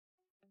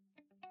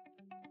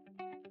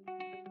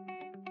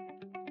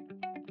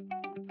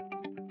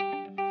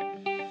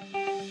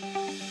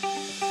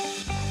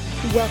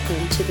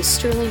Welcome to the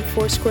Sterling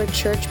Foursquare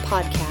Church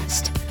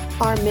podcast.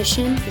 Our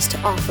mission is to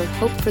offer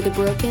hope for the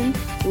broken,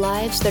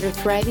 lives that are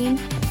thriving,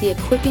 the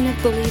equipping of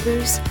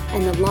believers,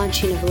 and the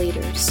launching of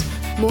leaders.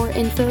 More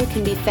info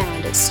can be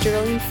found at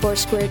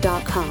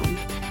sterlingfoursquare.com.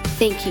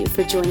 Thank you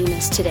for joining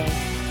us today.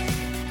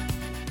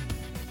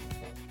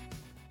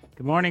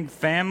 Good morning,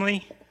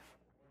 family.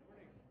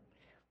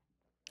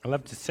 I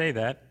love to say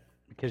that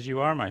because you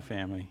are my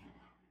family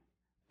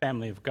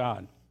of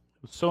God.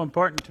 It's so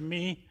important to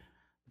me.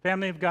 The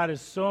family of God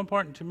is so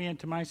important to me and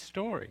to my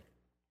story.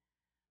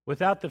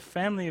 Without the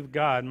family of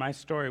God, my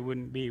story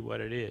wouldn't be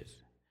what it is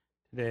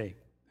today.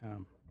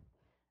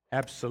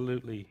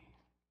 Absolutely,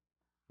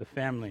 the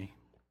family.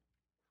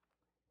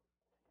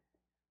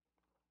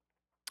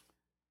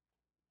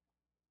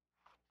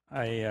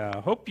 I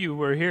hope you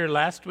were here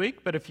last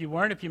week, but if you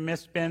weren't, if you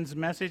missed Ben's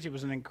message, it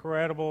was an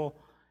incredible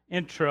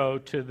intro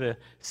to the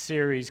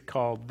series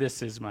called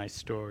This Is My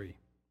Story.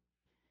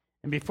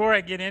 And before I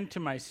get into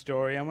my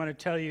story, I want to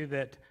tell you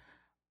that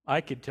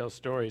I could tell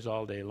stories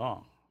all day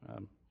long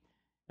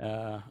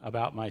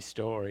about my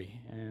story.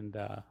 And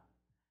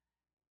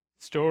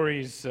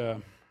stories,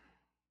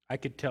 I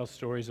could tell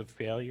stories of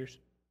failures,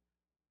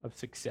 of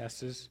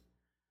successes,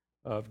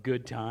 of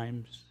good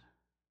times,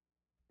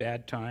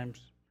 bad times,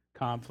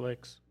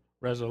 conflicts,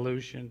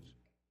 resolutions,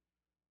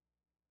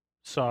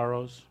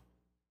 sorrows,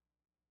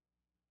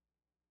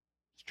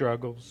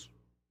 struggles,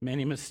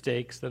 many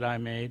mistakes that I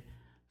made,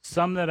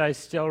 some that I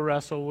still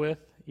wrestle with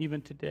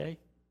even today.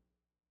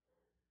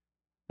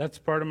 That's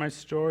part of my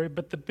story.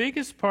 But the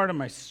biggest part of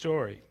my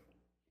story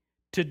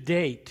to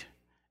date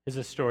is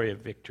a story of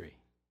victory.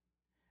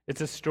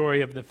 It's a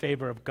story of the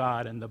favor of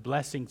God and the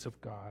blessings of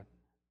God.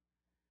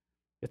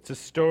 It's a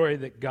story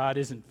that God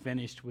isn't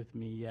finished with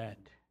me yet,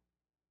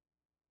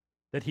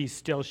 that He's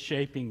still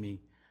shaping me,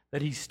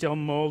 that He's still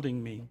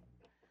molding me.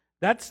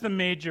 That's the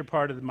major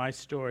part of my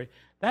story.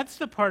 That's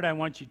the part I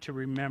want you to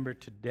remember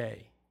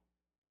today.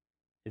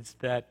 It's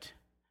that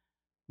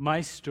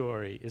my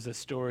story is a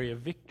story of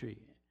victory.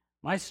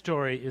 My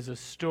story is a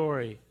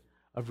story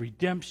of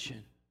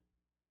redemption.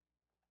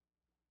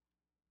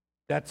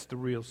 That's the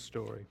real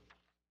story.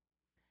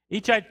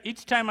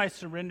 Each time I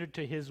surrendered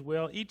to His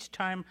will, each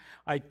time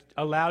I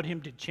allowed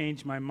Him to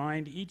change my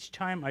mind, each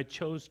time I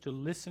chose to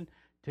listen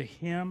to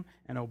Him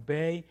and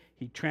obey,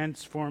 He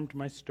transformed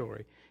my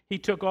story. He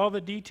took all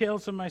the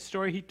details of my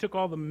story, He took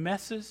all the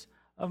messes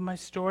of my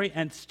story,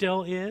 and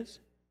still is,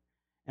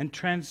 and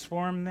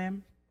transformed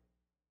them.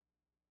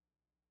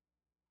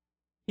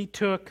 He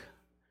took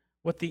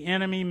what the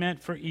enemy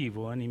meant for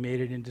evil and He made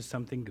it into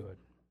something good.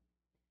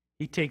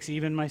 He takes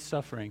even my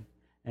suffering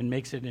and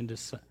makes it into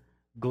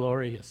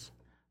glorious,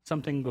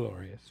 something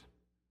glorious.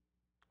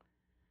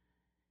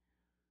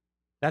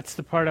 That's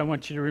the part I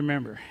want you to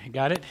remember.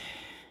 Got it?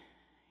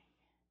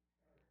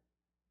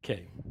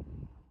 Okay.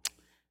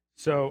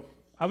 So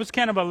I was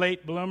kind of a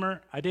late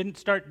bloomer. I didn't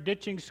start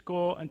ditching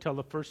school until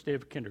the first day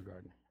of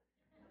kindergarten.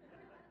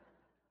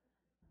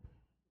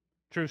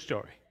 True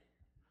story.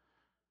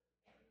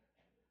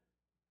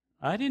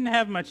 I didn't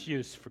have much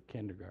use for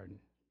kindergarten.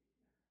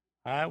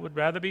 I would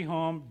rather be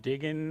home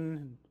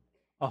digging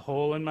a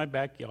hole in my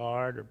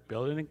backyard or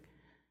building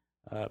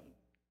a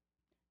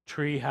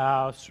tree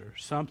house or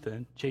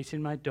something,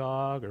 chasing my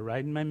dog or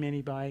riding my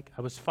mini bike.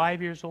 I was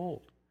 5 years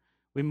old.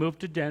 We moved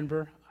to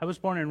Denver. I was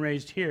born and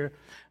raised here.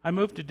 I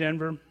moved to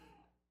Denver,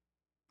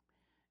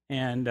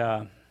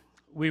 and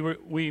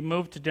we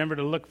moved to Denver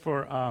to look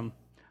for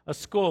a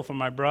school for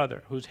my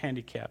brother who's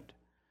handicapped.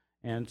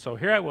 And so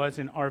here I was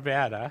in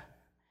Arvada,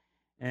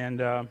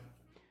 and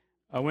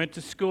I went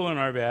to school in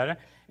Arvada,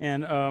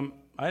 and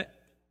I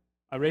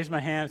raised my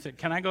hand and said,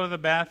 "Can I go to the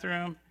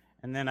bathroom?"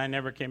 And then I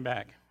never came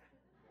back.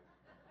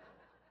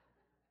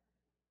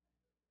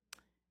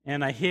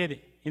 And I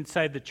hid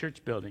inside the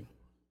church building.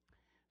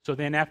 So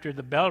then after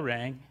the bell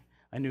rang,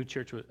 I knew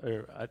church was,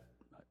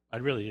 I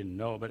really didn't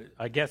know, but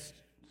I guess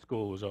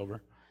school was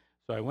over.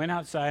 So I went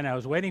outside, and I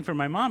was waiting for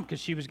my mom because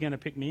she was going to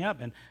pick me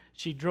up, and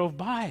she drove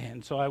by.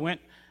 And so I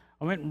went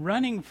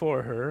running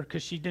for her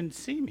because she didn't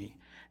see me.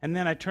 And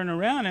then I turned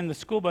around, and the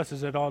school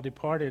buses had all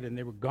departed, and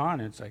they were gone.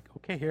 And it's like,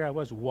 okay, here I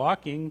was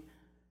walking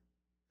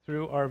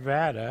through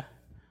Arvada,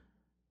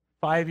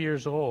 5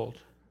 years old,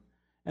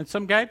 and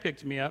some guy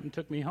picked me up and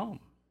took me home.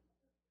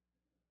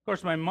 Of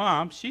course, my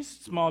mom, she's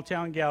a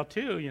small-town gal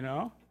too, you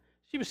know.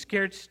 She was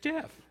scared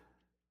stiff.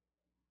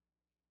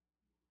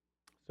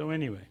 So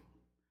anyway,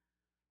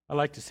 I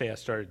like to say I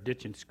started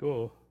ditching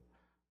school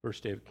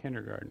first day of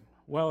kindergarten.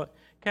 Well, it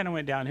kind of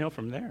went downhill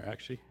from there,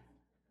 actually.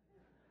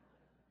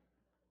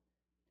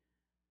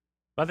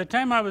 By the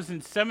time I was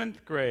in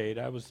 7th grade,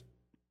 I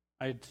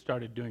had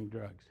started doing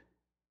drugs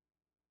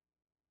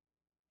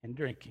and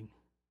drinking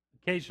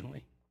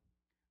occasionally.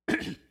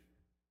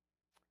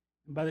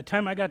 By the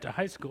time I got to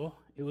high school,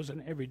 it was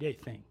an everyday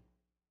thing.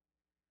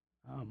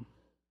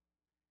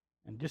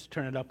 And just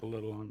turn it up a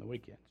little on the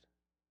weekends.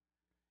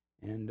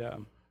 And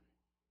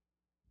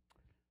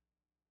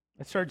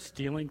I started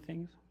stealing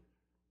things.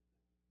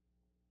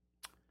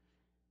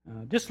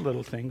 Just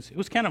little things. It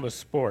was kind of a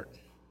sport.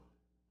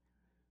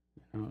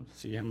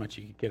 See how much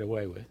you could get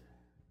away with.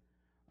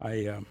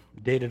 I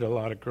dated a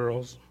lot of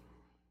girls.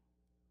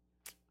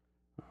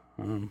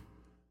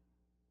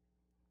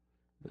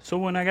 So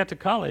when I got to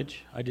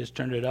college, I just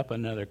turned it up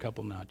another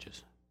couple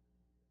notches.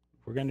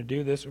 If we're going to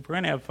do this, if we're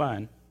going to have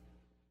fun,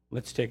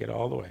 let's take it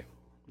all the way.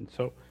 And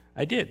so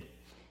I did.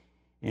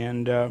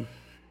 And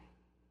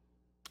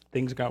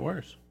things got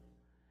worse.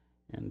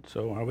 And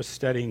so I was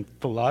studying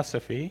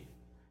philosophy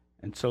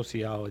and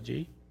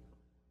sociology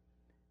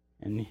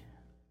and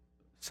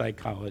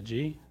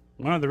psychology.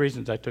 One of the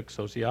reasons I took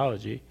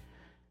sociology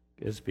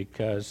is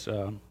because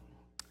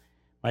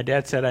my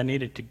dad said I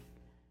needed to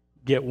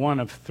get one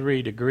of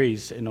 3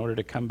 degrees in order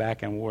to come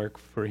back and work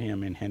for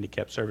him in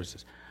handicapped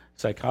services.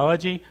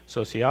 Psychology,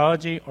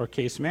 sociology, or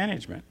case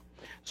management.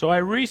 So I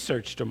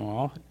researched them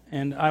all,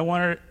 and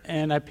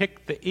I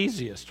picked the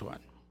easiest one,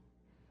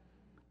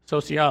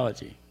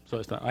 sociology. So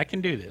I thought, I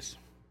can do this.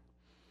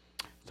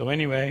 So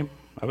anyway,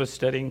 I was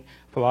studying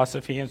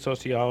philosophy and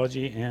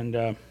sociology, and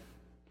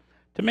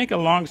to make a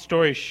long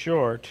story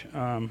short,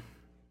 there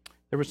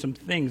were some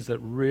things that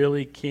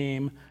really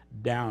came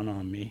down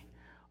on me.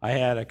 I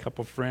had a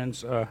couple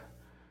friends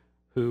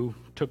who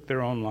took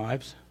their own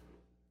lives.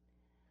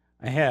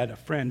 I had a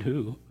friend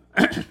who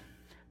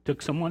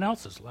took someone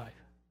else's life.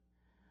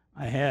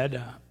 I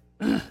had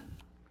a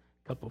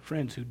couple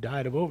friends who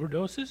died of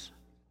overdoses.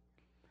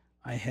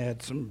 I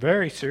had some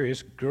very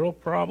serious girl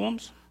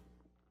problems.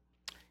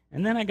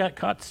 And then I got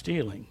caught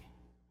stealing.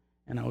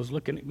 And I was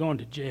looking at going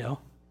to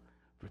jail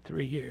for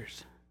 3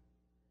 years.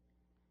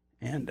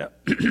 And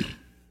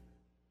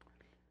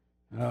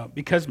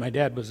because my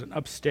dad was an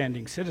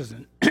upstanding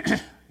citizen,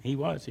 he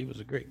was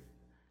a great,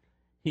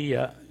 he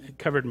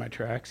covered my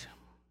tracks.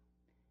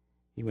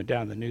 He went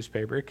down to the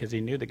newspaper because he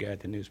knew the guy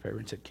at the newspaper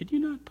and said, "Could you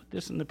not put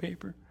this in the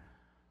paper?"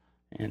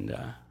 And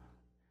of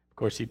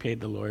course he paid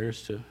the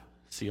lawyers to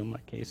seal my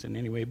case in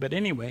anyway. But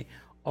anyway,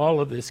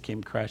 all of this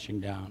came crashing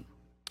down.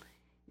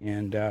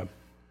 And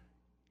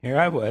here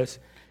I was,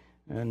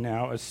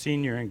 now a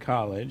senior in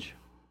college,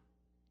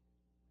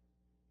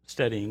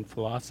 studying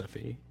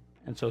philosophy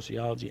and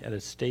sociology at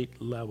a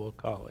state-level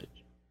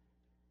college,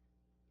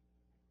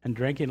 and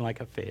drinking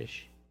like a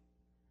fish,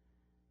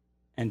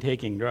 and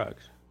taking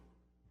drugs.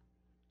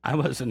 I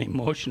was an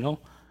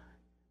emotional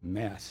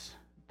mess.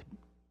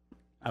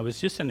 I was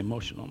just an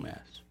emotional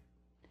mess.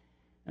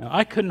 Now,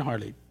 I couldn't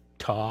hardly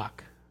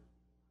talk,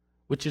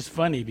 which is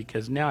funny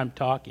because now I'm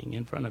talking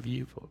in front of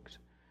you folks.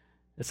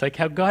 It's like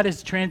how God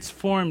has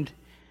transformed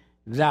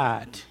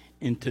that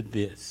into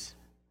this.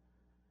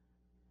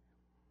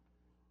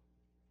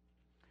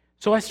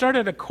 So I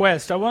started a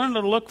quest. I wanted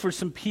to look for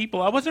some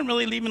people. I wasn't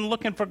really even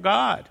looking for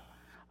God.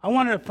 I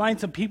wanted to find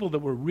some people that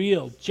were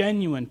real,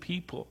 genuine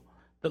people,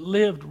 that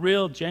lived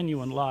real,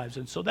 genuine lives.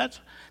 And so that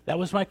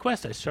was my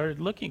quest. I started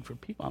looking for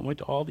people. I went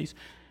to all these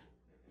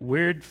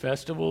weird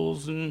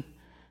festivals and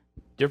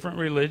different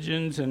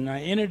religions, and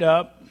I ended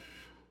up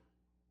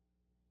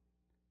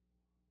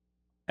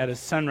at a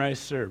sunrise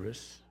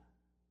service.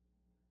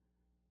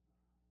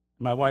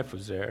 My wife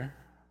was there.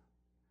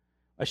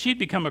 She'd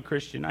become a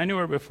Christian. I knew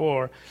her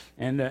before,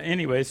 and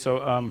anyway,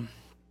 so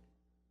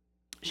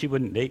she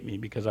wouldn't date me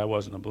because I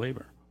wasn't a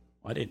believer.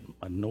 I didn't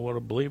know what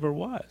a believer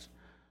was.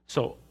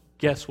 So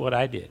guess what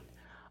I did?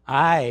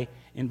 I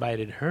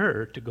invited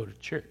her to go to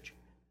church.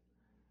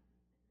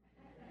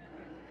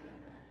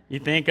 You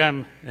think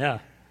yeah.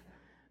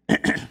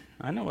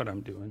 I know what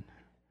I'm doing.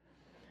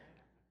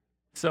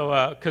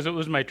 So, because it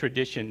was my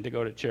tradition to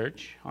go to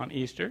church on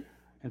Easter.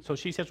 And so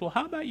she says, "Well,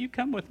 how about you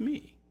come with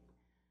me?"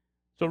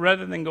 So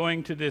rather than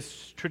going to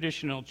this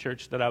traditional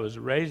church that I was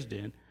raised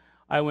in,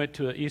 I went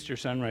to an Easter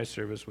sunrise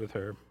service with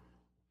her.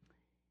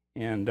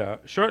 And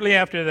shortly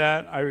after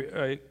that,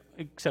 I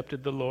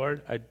accepted the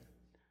Lord.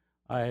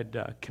 I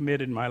had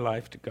committed my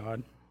life to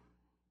God.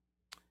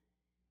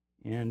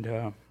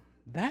 And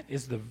that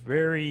is the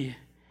very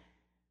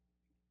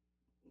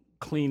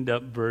cleaned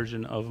up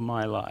version of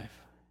my life.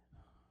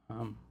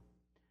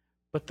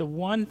 But the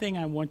one thing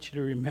I want you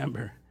to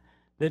remember,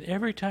 that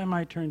every time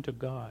I turned to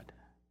God,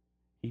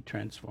 He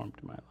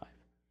transformed my life.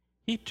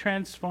 He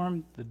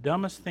transformed the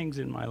dumbest things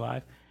in my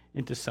life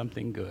into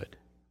something good.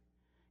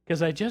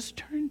 Because I just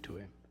turned to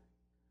Him.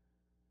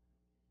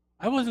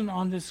 I wasn't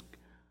on this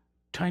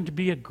trying to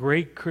be a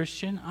great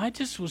Christian. I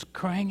just was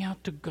crying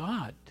out to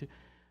God to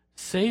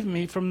save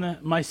me from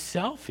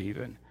myself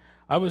even.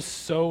 I was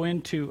so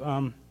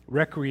into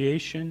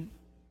recreation.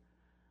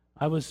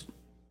 I was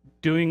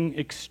doing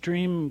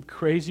extreme,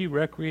 crazy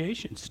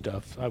recreation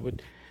stuff. I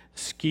would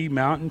ski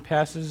mountain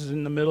passes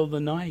in the middle of the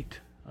night.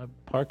 I'd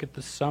park at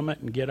the summit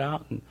and get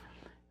out and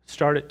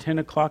start at 10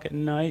 o'clock at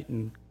night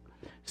and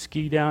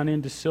ski down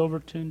into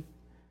Silverton.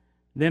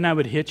 Then I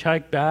would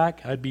hitchhike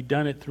back. I'd be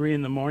done at 3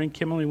 in the morning.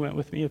 Kimberly went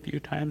with me a few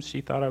times. She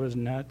thought I was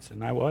nuts,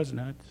 and I was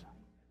nuts.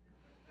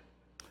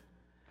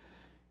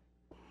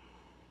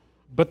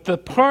 But the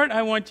part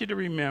I want you to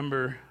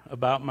remember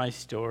about my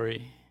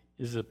story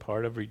is a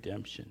part of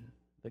redemption.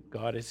 that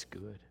God is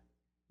good,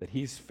 that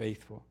He's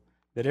faithful,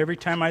 that every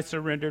time I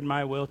surrendered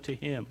my will to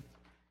Him,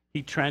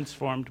 He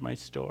transformed my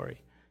story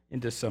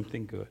into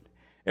something good.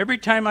 Every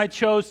time I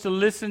chose to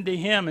listen to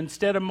Him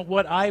instead of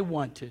what I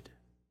wanted,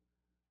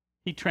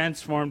 He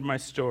transformed my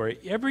story.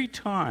 Every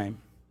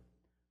time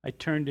I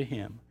turned to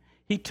Him,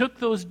 He took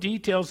those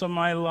details of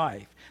my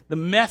life, the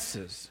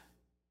messes,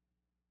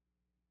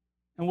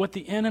 and what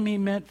the enemy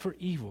meant for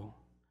evil,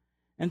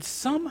 and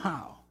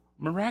somehow,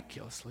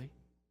 miraculously,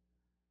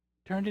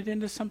 turned it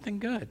into something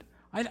good.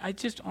 I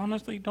just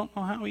honestly don't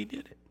know how He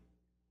did it.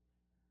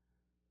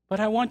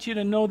 But I want you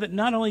to know that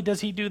not only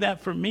does He do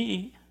that for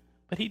me,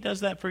 but He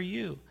does that for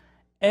you.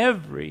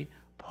 Every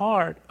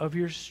part of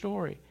your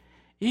story,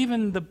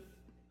 even the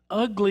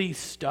ugly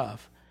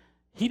stuff.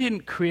 He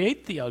didn't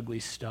create the ugly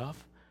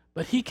stuff,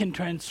 but He can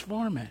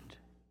transform it.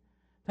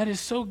 That is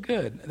so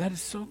good. That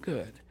is so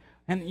good.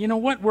 And you know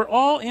what? We're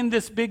all in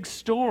this big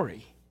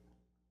story,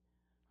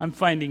 I'm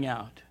finding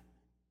out.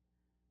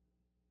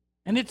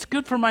 And it's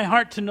good for my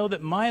heart to know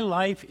that my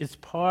life is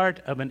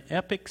part of an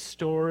epic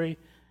story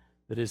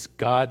that is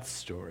God's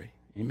story.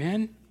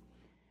 Amen?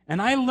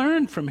 And I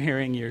learned from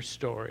hearing your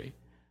story.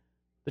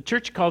 The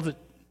church calls it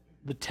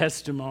the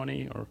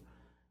testimony, or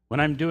when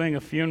I'm doing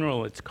a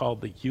funeral, it's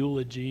called the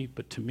eulogy,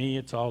 but to me,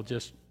 it's all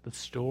just the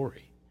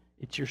story.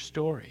 It's your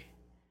story.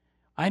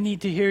 I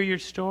need to hear your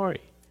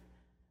story.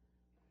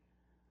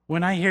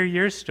 When I hear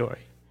your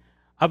story,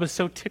 I was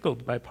so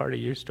tickled by part of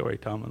your story,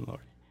 Tom and Lori.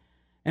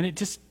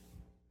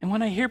 And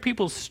when I hear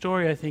people's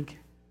story, I think,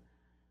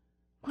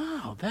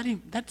 wow,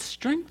 that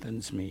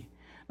strengthens me.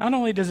 Not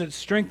only does it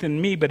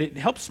strengthen me, but it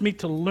helps me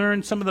to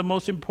learn some of the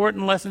most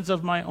important lessons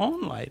of my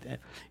own life.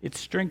 It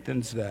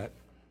strengthens that.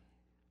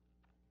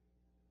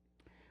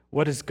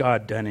 What has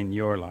God done in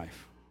your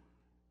life?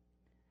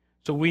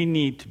 So we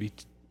need to be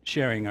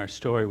sharing our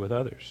story with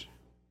others.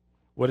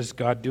 What is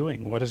God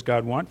doing? What does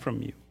God want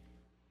from you?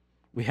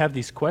 We have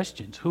these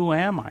questions. Who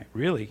am I,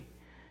 really?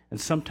 And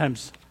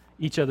sometimes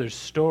each other's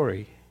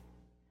story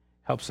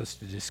helps us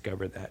to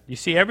discover that. You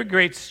see, every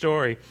great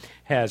story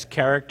has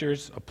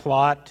characters, a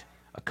plot,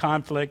 a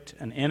conflict,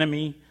 an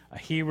enemy, a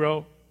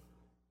hero,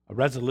 a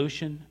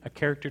resolution, a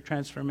character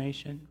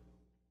transformation.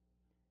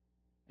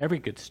 Every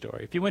good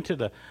story. If you went to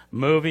the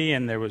movie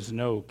and there was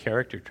no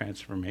character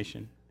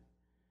transformation,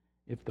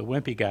 if the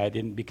wimpy guy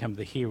didn't become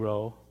the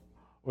hero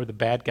or the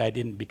bad guy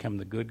didn't become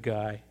the good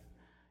guy,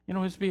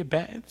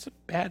 it's a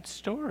bad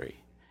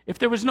story. If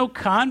there was no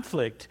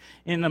conflict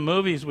in the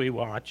movies we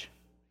watch,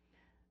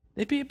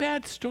 it'd be a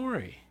bad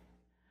story.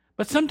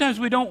 But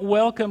sometimes we don't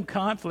welcome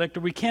conflict,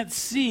 or we can't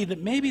see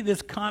that maybe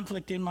this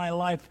conflict in my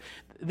life,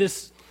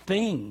 this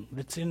thing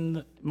that's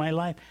in my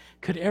life,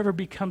 could ever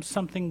become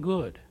something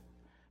good.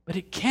 But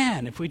it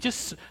can if we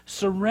just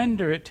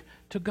surrender it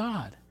to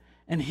God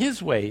and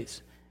His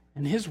ways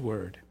and His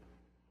word.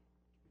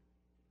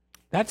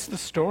 That's the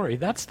story.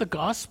 That's the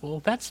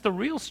gospel. That's the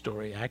real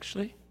story,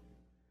 actually.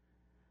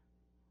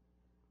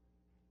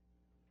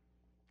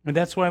 And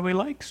that's why we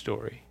like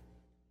story.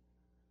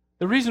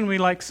 The reason we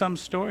like some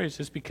stories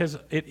is because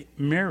it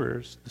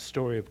mirrors the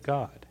story of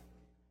God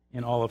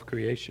in all of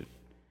creation.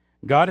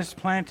 God has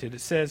planted,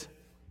 it says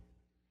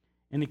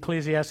in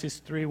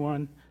Ecclesiastes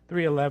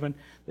 3:11,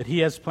 that He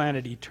has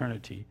planted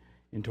eternity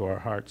into our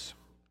hearts.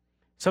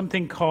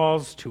 Something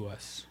calls to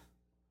us,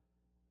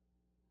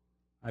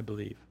 I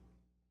believe.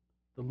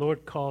 The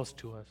Lord calls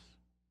to us.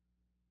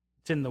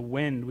 It's in the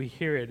wind. We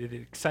hear it. It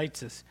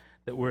excites us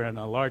that we're in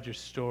a larger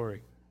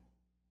story.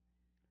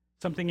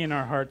 Something in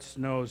our hearts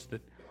knows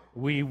that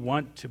we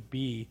want to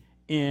be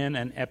in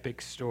an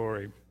epic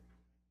story.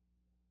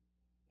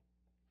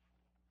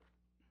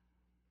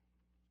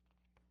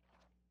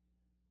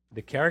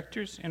 The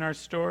characters in our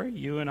story,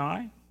 you and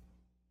I,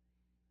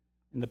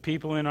 and the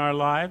people in our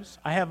lives.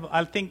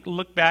 I think,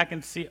 look back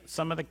and see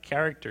some of the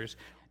characters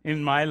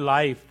in my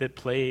life that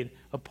played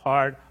a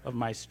part of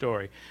my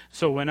story.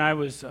 So when I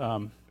was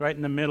right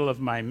in the middle of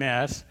my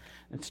mess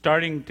and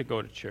starting to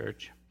go to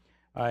church,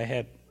 I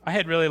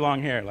had really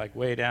long hair, like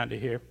way down to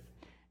here,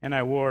 and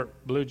I wore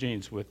blue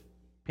jeans with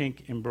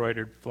pink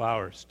embroidered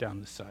flowers down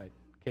the side,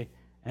 okay,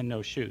 and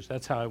no shoes.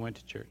 That's how I went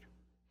to church.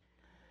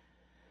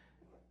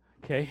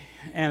 Okay,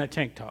 and a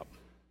tank top.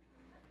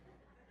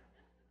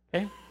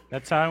 Okay,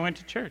 that's how I went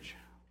to church.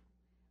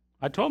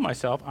 I told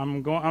myself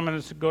I'm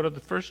going to go to the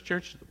first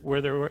church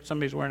where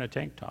somebody's wearing a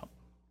tank top.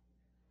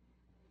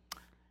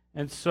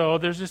 And so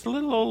there's this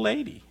little old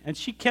lady, and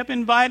she kept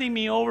inviting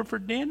me over for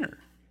dinner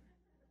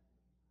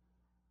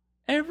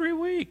every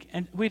week,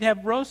 and we'd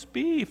have roast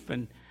beef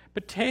and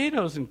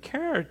potatoes and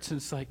carrots, and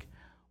it's like,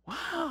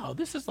 wow,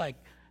 this is like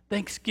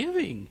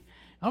Thanksgiving.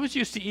 I was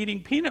used to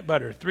eating peanut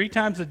butter 3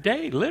 times a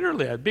day,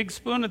 literally a big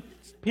spoon of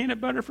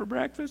peanut butter for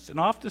breakfast and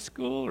off to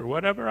school or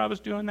whatever I was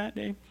doing that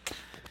day.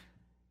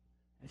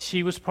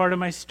 She was part of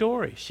my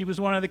story. She was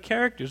one of the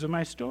characters of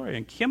my story,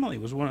 and Kimberly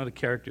was one of the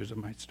characters of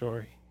my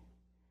story.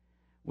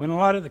 When a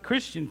lot of the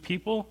Christian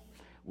people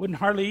wouldn't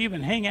hardly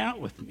even hang out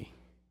with me.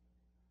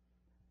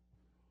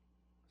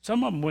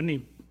 Some of them wouldn't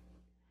even,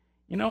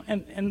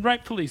 and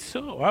rightfully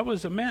so. I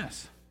was a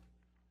mess.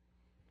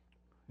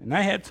 And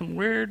I had some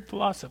weird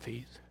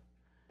philosophies.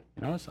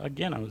 You know, so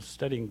again, I was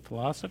studying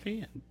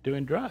philosophy and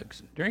doing drugs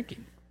and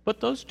drinking. Put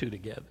those two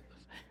together.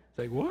 It's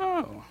like,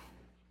 whoa.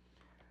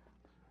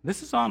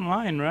 This is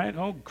online, right?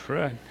 Oh,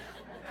 crud.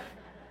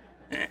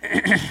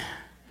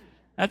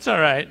 That's all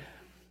right.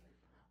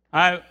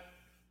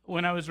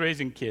 When I was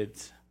raising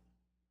kids,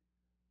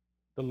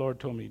 the Lord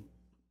told me,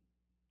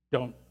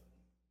 don't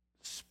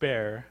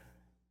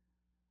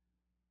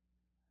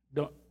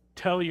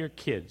tell your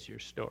kids your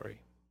story.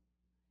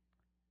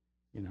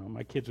 You know,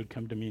 my kids would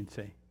come to me and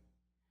say,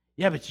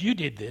 yeah, but you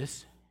did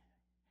this.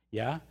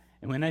 Yeah,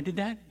 and when I did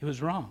that, it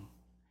was wrong.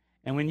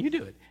 And when you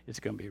do it, it's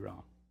going to be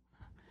wrong.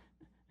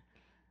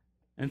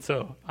 And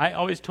so I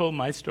always told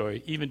my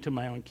story, even to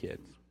my own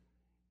kids.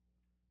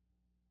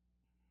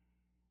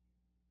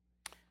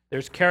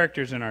 There's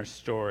characters in our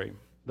story.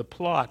 The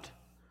plot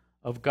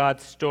of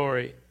God's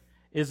story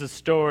is a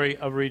story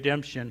of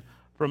redemption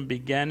from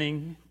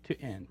beginning to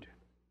end.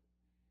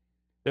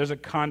 There's a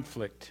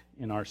conflict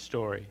in our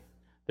story.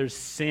 There's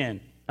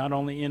sin, not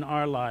only in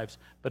our lives,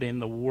 but in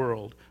the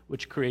world,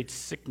 which creates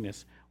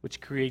sickness,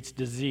 which creates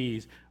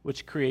disease,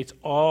 which creates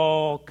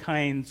all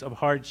kinds of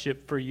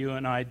hardship for you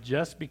and I,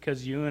 just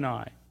because you and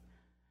I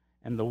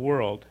and the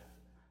world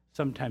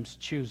sometimes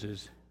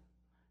chooses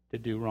to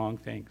do wrong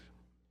things.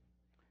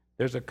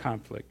 There's a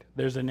conflict.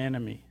 There's an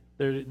enemy.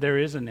 There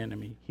is an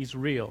enemy. He's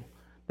real.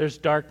 There's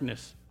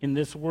darkness in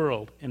this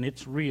world, and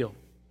it's real.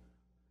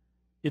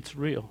 It's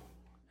real.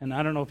 And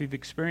I don't know if you've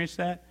experienced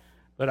that,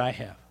 but I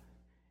have.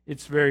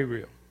 It's very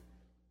real.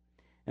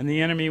 And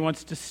the enemy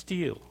wants to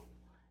steal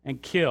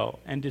and kill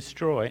and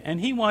destroy, and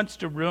he wants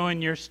to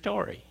ruin your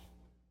story,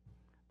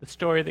 the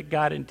story that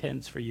God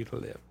intends for you to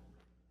live.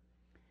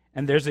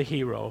 And there's a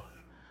hero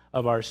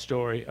of our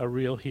story, a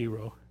real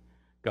hero,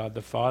 God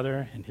the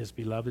Father and his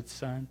beloved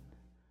Son.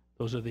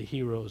 Those are the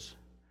heroes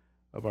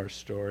of our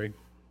story.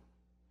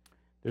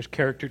 There's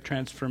character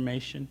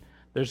transformation.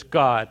 There's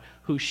God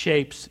who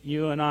shapes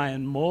you and I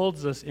and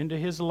molds us into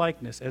his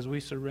likeness as we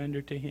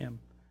surrender to him.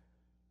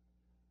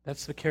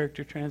 That's the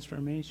character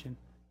transformation.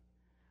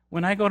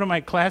 When I go to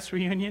my class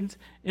reunions,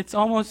 it's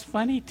almost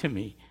funny to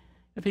me.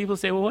 And people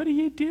say, well, what do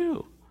you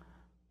do?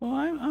 Well,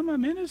 I'm a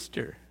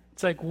minister.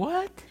 It's like,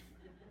 what?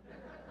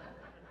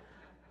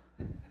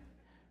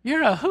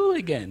 You're a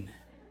hooligan.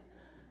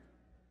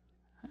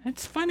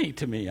 It's funny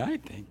to me, I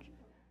think.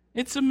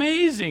 It's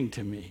amazing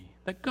to me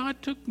that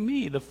God took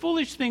me, the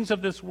foolish things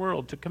of this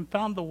world, to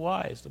confound the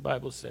wise, the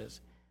Bible says.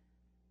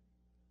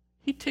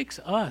 He takes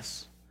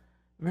us,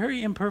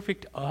 very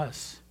imperfect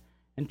us,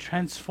 and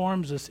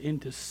transforms us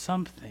into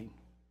something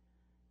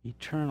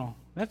eternal.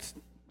 That's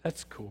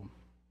cool.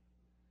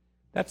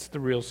 That's the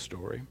real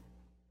story.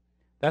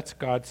 That's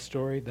God's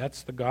story.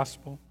 That's the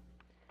gospel.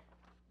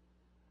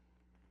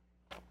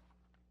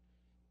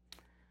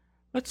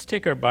 Let's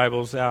take our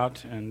Bibles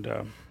out and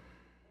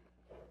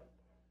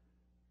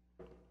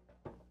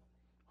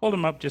hold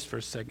them up just for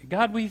a second.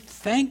 God, we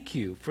thank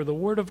you for the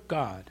Word of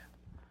God.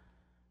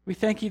 We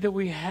thank you that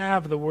we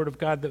have the Word of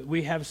God, that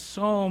we have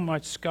so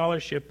much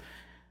scholarship.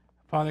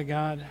 Father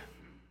God,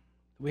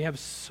 we have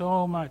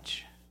so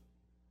much.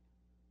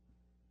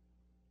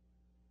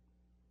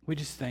 We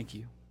just thank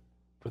you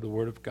for the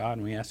Word of God,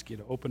 and we ask you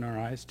to open our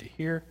eyes to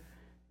hear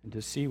and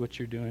to see what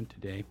you're doing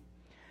today.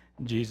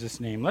 In Jesus'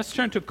 name. Let's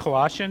turn to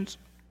Colossians,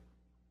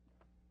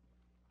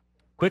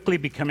 quickly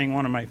becoming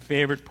one of my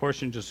favorite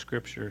portions of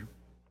Scripture.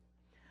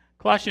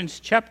 Colossians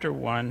chapter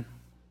 1.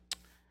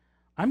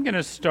 I'm going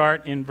to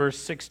start in verse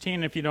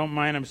 16. If you don't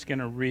mind, I'm just going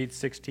to read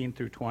 16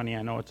 through 20.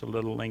 I know it's a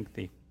little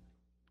lengthy.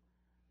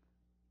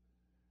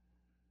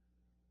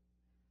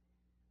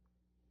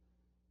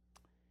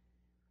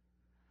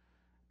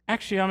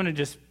 Actually, I'm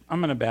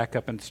going to back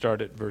up and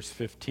start at verse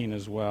 15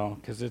 as well,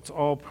 because it's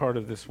all part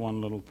of this one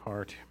little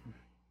part.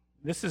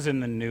 This is in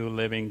the New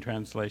Living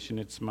Translation.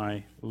 It's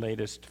my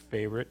latest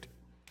favorite.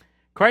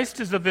 Christ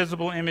is the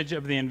visible image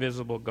of the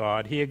invisible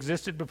God. He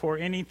existed before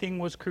anything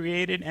was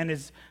created and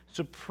is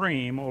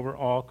supreme over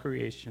all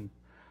creation.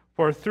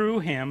 For through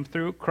him,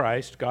 through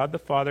Christ, God the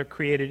Father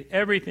created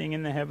everything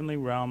in the heavenly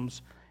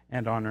realms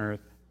and on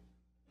earth.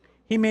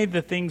 He made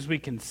the things we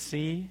can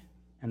see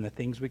and the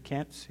things we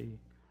can't see,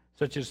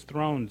 such as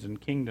thrones and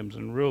kingdoms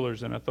and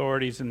rulers and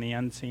authorities in the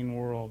unseen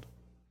world.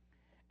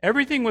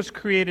 Everything was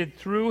created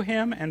through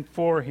him and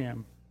for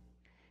him.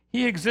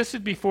 He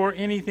existed before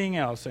anything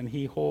else, and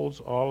he holds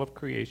all of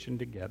creation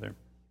together.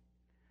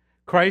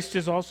 Christ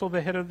is also the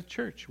head of the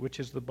church,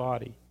 which is the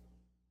body.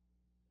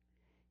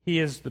 He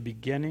is the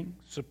beginning,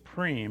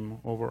 supreme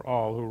over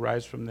all who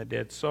rise from the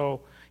dead.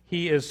 So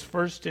he is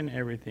first in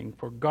everything.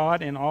 For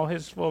God in all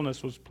his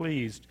fullness was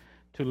pleased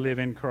to live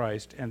in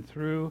Christ, and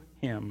through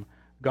him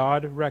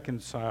God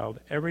reconciled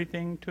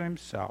everything to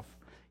himself.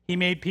 He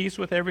made peace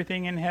with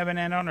everything in heaven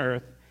and on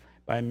earth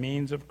by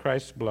means of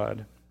Christ's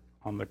blood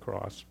on the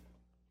cross.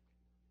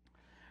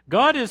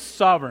 God is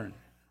sovereign.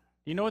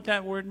 Do you know what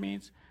that word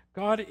means?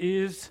 God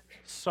is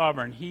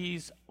sovereign.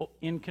 He's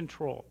in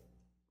control.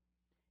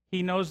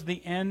 He knows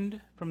the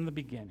end from the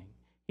beginning.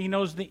 He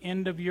knows the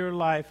end of your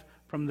life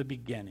from the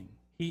beginning.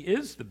 He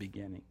is the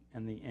beginning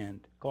and the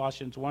end.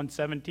 Colossians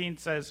 1:17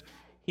 says,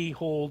 He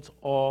holds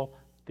all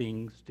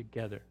things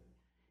together.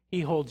 He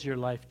holds your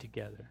life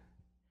together.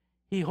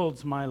 He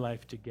holds my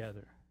life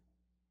together.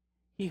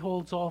 He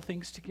holds all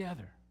things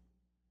together.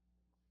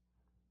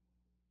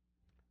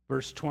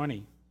 Verse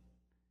 20,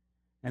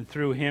 and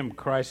through him,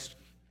 Christ,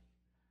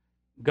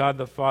 God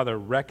the Father,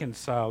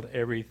 reconciled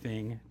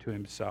everything to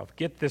himself.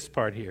 Get this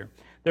part here.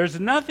 There's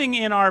nothing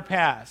in our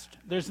past.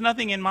 There's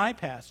nothing in my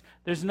past.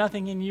 There's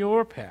nothing in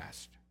your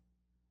past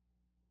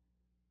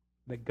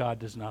that God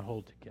does not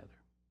hold together.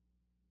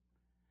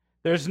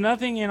 There's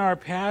nothing in our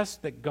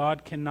past that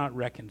God cannot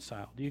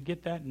reconcile. Do you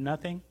get that?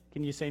 Nothing?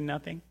 Can you say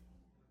nothing?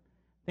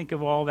 Think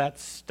of all that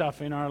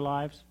stuff in our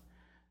lives.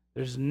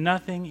 There's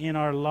nothing in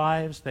our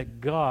lives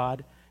that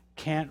God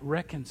can't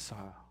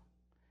reconcile,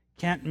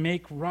 can't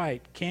make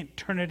right, can't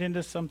turn it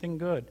into something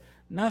good.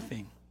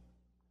 Nothing.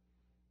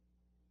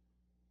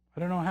 I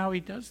don't know how he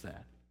does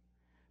that,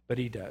 but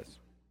he does.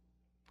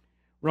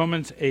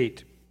 Romans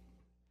 8,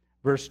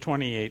 verse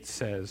 28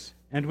 says,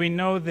 and we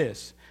know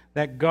this,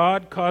 that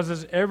God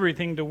causes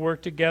everything to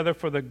work together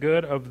for the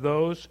good of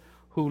those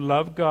who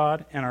love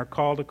God and are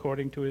called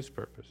according to his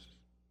purposes.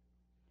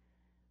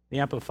 The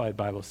Amplified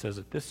Bible says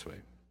it this way,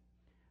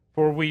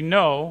 for we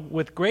know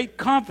with great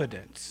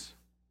confidence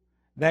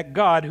that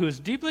God, who is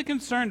deeply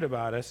concerned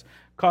about us,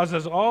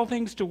 causes all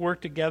things to work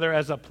together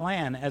as a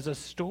plan, as a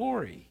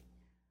story,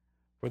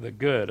 for the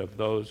good of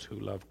those who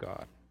love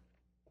God.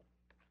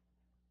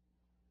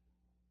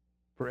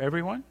 For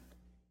everyone?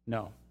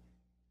 No.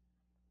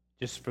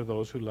 Just for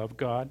those who love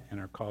God and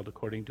are called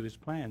according to his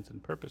plans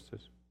and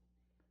purposes.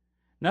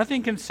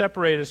 Nothing can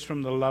separate us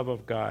from the love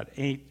of God.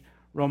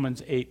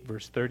 Romans 8,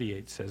 verse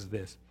 38 says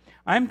this,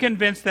 I'm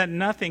convinced that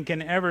nothing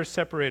can ever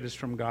separate us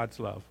from God's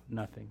love.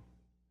 Nothing.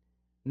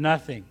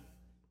 Nothing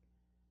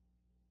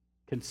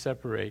can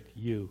separate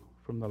you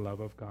from the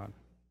love of God.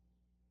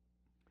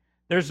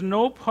 There's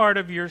no part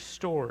of your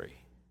story,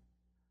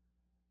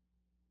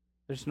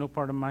 there's no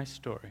part of my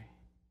story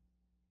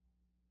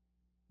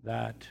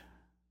that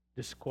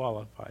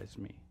disqualifies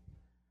me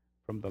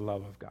from the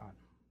love of God.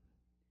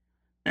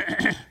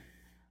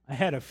 I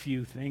had a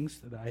few things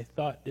that I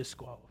thought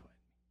disqualified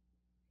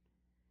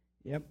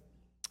me. Yep.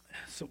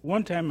 So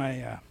one time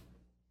I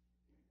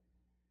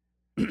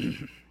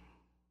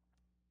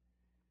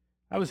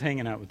was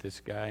hanging out with this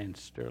guy in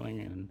Sterling,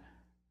 and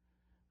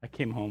I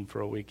came home for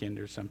a weekend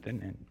or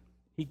something, and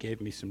he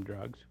gave me some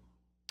drugs.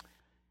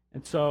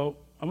 And so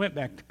I went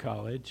back to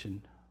college,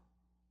 and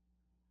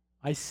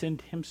I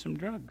sent him some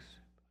drugs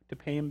to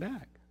pay him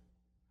back.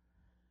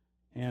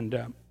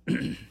 And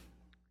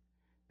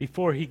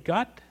before he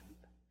got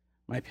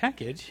my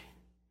package,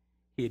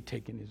 he had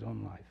taken his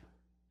own life.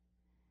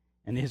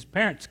 And his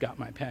parents got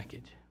my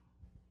package.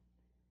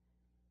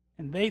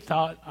 And they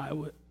thought I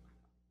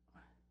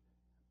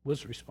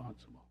was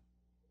responsible.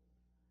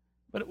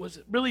 But it was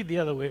really the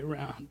other way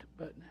around.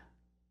 But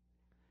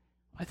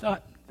I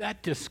thought,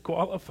 that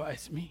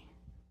disqualifies me.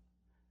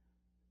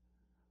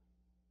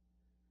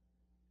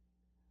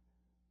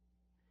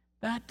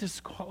 That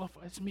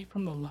disqualifies me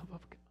from the love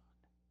of God.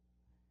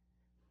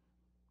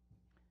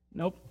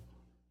 Nope,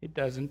 it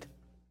doesn't.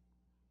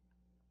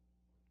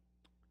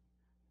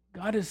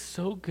 God is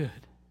so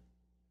good.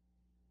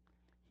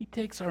 He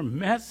takes our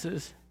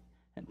messes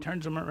and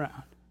turns them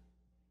around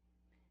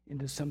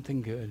into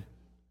something good.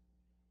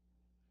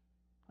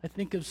 I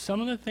think of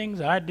some of the things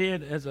I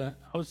did I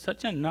was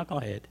such a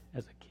knucklehead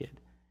as a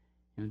kid.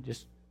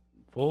 Just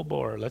full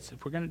bore.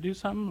 If we're going to do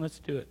something, let's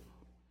do it.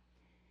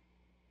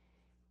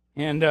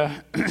 And I'm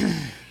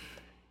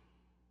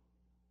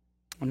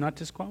not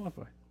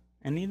disqualified.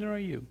 And neither are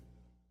you.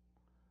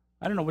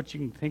 I don't know what you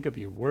can think of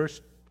your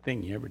worst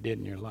thing you ever did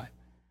in your life.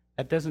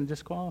 That doesn't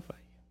disqualify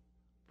you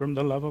from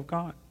the love of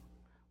God.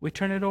 We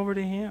turn it over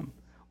to him.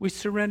 We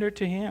surrender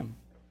to him.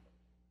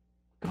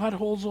 God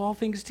holds all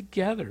things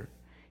together.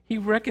 He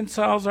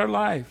reconciles our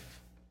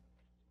life.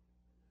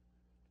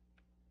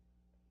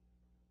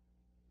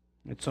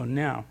 And so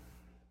now,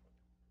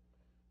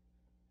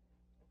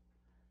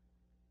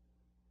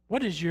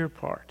 what is your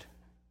part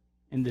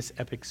in this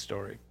epic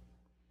story?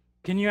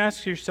 Can you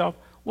ask yourself,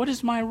 what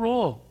is my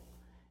role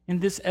in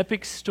this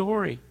epic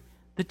story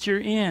that you're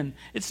in?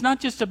 It's not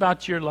just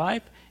about your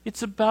life.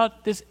 It's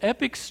about this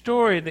epic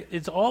story that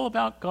is all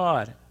about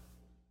God.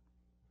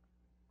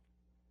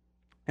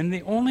 And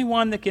the only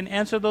one that can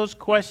answer those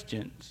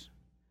questions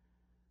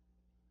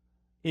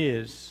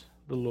is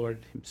the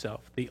Lord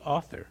himself, the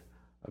author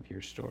of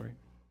your story.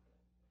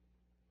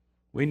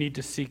 We need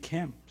to seek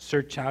him,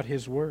 search out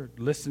his word,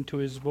 listen to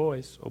his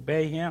voice,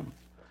 obey him.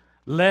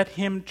 Let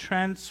him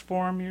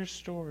transform your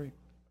story.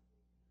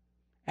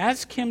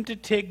 Ask him to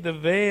take the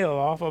veil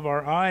off of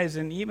our eyes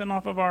and even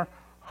off of our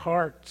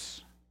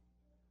hearts.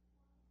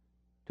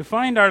 To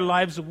find our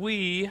lives,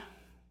 we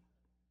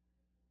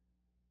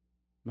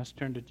must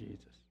turn to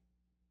Jesus.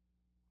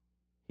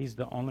 He's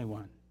the only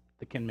one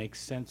that can make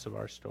sense of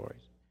our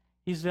stories.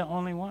 He's the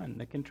only one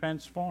that can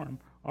transform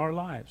our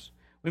lives.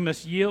 We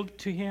must yield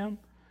to him.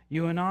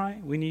 You and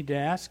I, we need to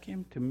ask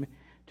him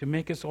to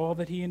make us all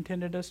that he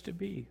intended us to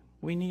be.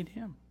 We need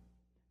him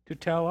to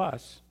tell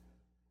us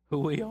who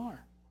we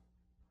are.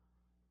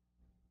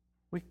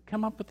 We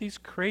come up with these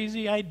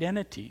crazy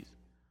identities.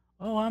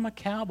 Oh, I'm a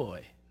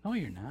cowboy. No,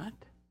 you're not.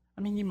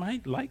 I mean, you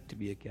might like to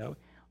be a cowboy.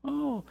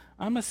 Oh,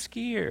 I'm a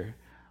skier.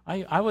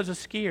 I was a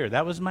skier.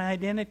 That was my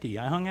identity.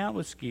 I hung out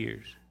with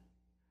skiers.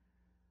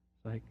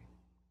 Like,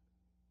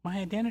 my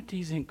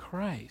identity's in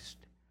Christ.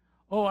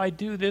 Oh, I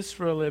do this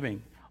for a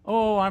living.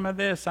 Oh, I'm a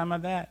this, I'm a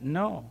that.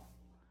 No.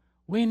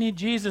 We need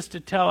Jesus to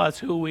tell us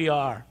who we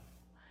are.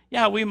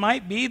 Yeah, we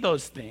might be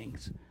those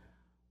things.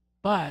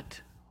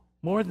 But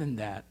more than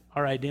that,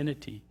 our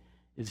identity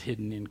is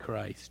hidden in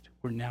Christ.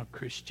 We're now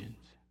Christians.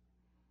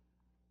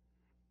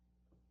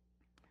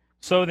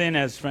 So then,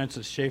 as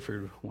Francis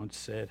Schaeffer once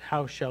said,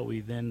 how shall we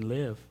then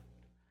live?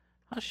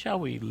 How shall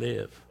we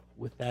live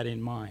with that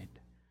in mind?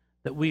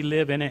 That we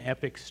live in an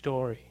epic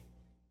story.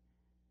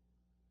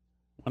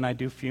 When I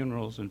do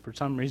funerals, and for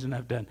some reason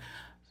I've done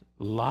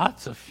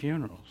lots of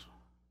funerals,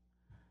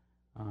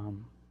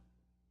 and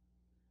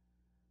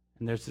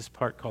there's this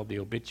part called the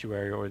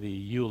obituary or the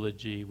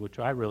eulogy, which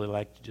I really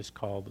like to just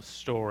call the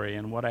story.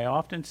 And what I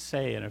often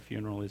say in a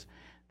funeral is,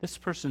 this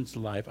person's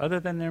life, other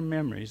than their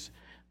memories,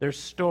 their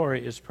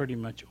story is pretty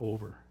much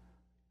over.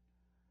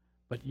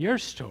 But your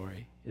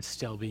story is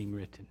still being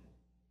written.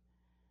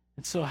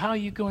 And so how are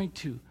you going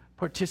to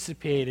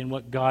participate in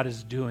what God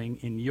is doing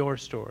in your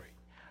story?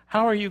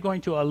 How are you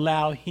going to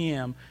allow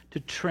him to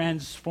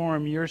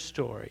transform your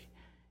story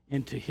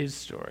into his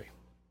story?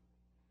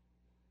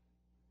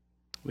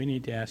 We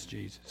need to ask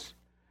Jesus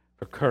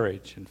for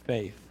courage and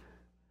faith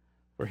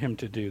for him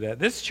to do that.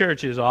 This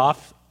church is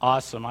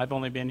awesome. I've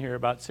only been here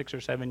about 6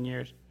 or 7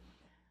 years.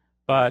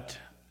 But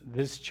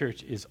this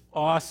church is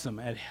awesome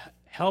at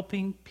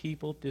helping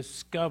people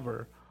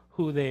discover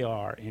who they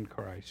are in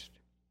Christ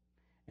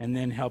and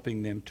then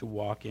helping them to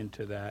walk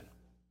into that.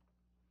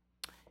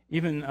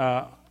 Even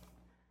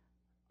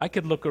I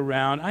could look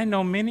around. I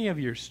know many of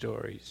your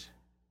stories.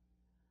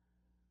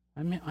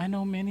 I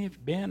know many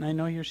of Ben. I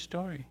know your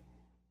story.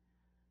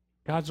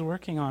 God's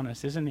working on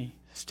us, isn't he?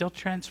 Still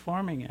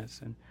transforming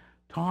us. And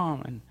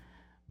Tom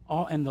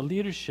and the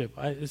leadership.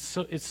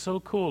 It's so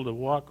cool to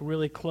walk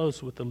really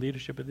close with the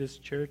leadership of this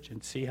church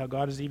and see how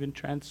God is even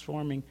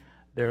transforming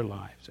their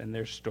lives and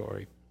their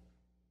story.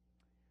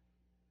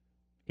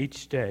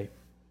 Each day,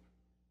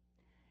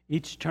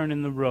 each turn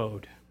in the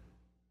road.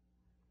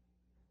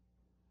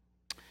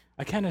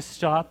 I kind of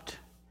stopped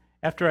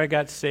after I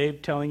got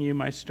saved telling you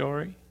my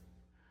story.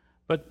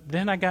 But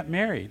then I got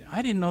married.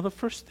 I didn't know the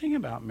first thing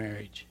about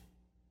marriage.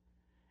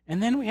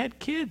 And then we had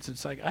kids.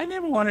 It's like, I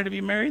never wanted to be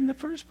married in the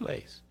first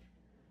place.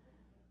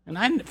 And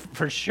I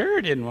for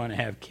sure didn't want to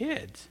have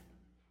kids.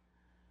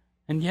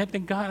 And yet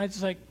then God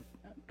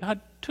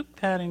took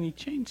that and he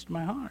changed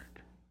my heart.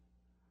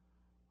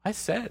 I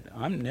said,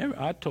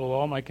 I told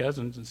all my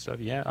cousins and stuff,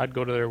 yeah, I'd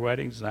go to their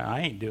weddings and I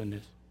ain't doing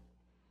this.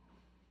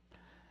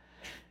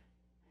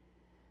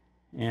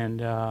 And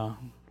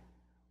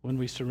when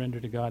we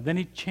surrendered to God, then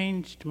he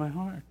changed my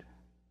heart.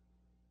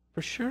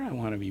 For sure I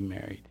want to be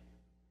married.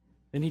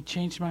 Then he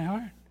changed my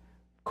heart.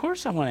 Of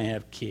course I want to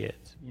have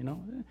kids, you know.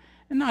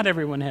 And not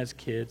everyone has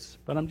kids,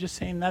 but I'm just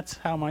saying that's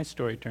how my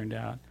story turned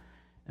out.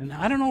 And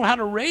I don't know how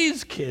to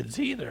raise kids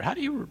either.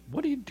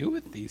 What do you do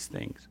with these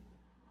things?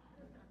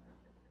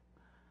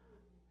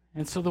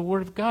 And so the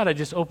Word of God, I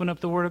just open up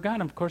the Word of God,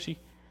 and of course he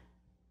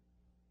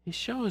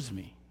shows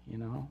me, you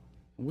know.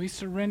 We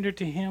surrender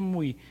to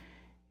him,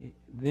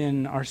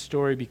 then our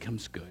story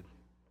becomes good.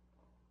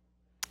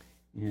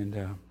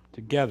 And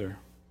together,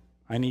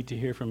 I need to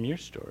hear from your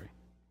story.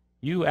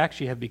 You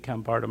actually have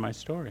become part of my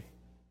story.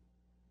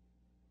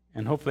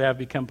 And hopefully I've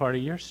become part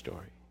of your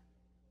story.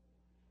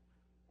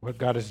 What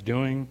God is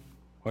doing,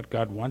 what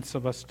God wants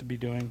of us to be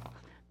doing.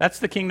 That's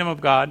the kingdom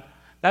of God.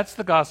 That's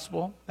the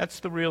gospel. That's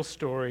the real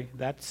story.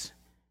 That's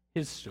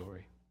his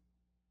story.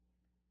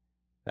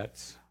 I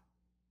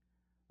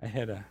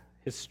had a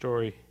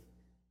history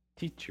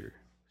teacher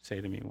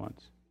say to me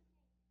once,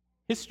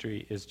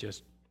 history is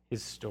just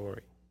his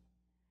story.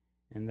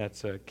 And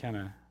that's a kind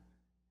of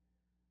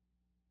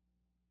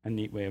a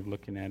neat way of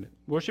looking at it.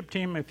 Worship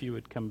team, if you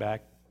would come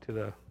back to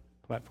the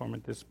platform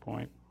at this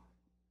point.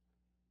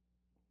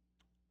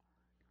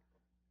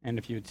 And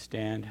if you would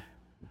stand.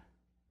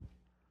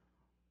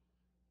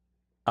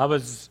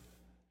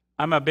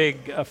 I'm a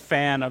big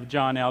fan of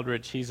John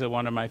Eldredge. He's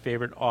one of my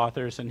favorite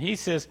authors. And he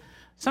says,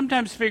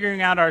 sometimes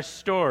figuring out our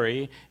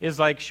story is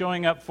like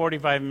showing up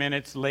 45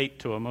 minutes late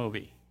to a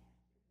movie.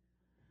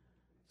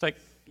 It's like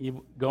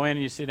you go in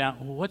and you sit down,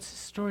 well, what's the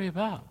story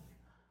about?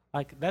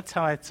 Like, that's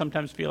how I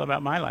sometimes feel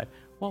about my life.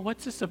 Well,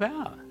 what's this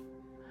about?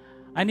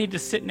 I need to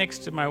sit next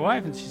to my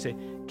wife and she'd say,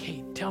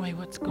 Kate, tell me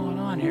what's going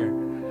on here.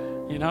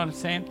 You know what I'm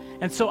saying?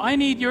 And so I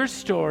need your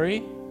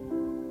story.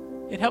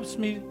 It helps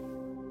me.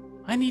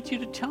 I need you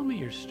to tell me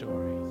your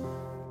story.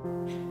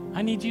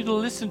 I need you to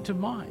listen to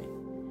mine.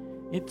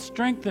 It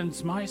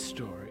strengthens my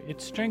story.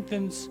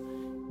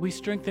 We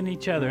strengthen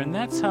each other. And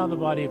that's how the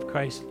body of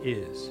Christ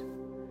is,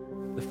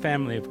 the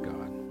family of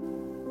God.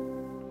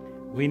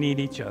 We need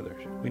each other.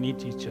 We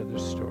need each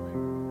other's story.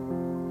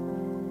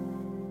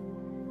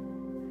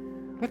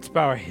 Let's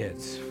bow our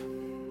heads.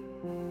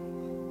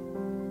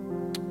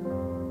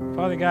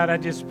 Father God, I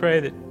just pray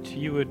that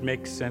you would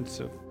make sense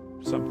of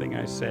something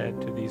I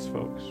said to these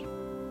folks.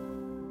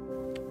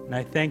 And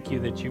I thank you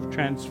that you've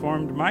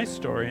transformed my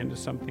story into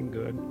something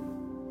good.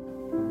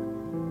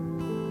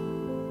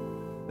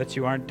 That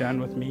you aren't done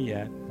with me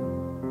yet.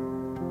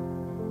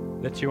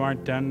 That you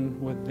aren't done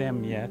with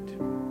them yet.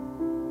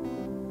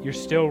 You're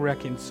still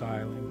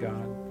reconciling,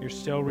 God. You're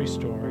still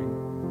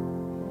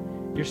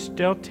restoring. You're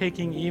still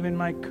taking even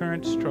my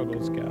current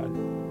struggles, God,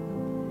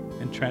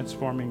 and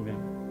transforming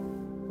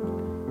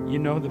them. You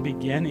know the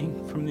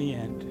beginning from the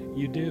end.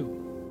 You do.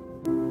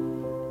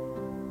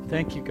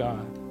 Thank you,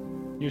 God.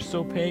 You're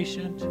so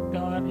patient,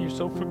 God. You're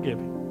so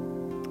forgiving.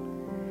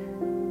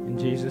 In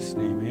Jesus'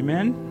 name,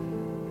 amen.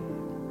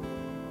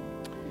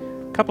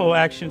 A couple of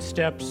action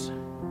steps.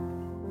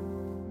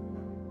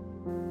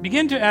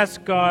 Begin to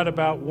ask God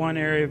about one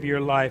area of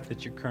your life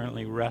that you're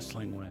currently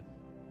wrestling with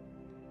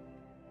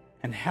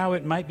and how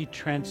it might be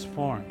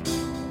transformed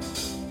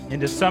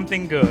into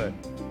something good.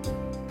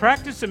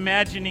 Practice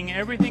imagining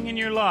everything in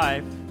your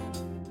life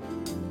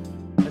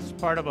as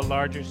part of a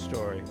larger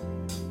story.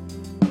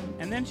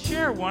 And then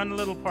share one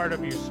little part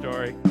of your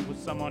story with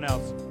someone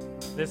else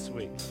this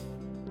week.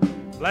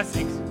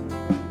 Blessings.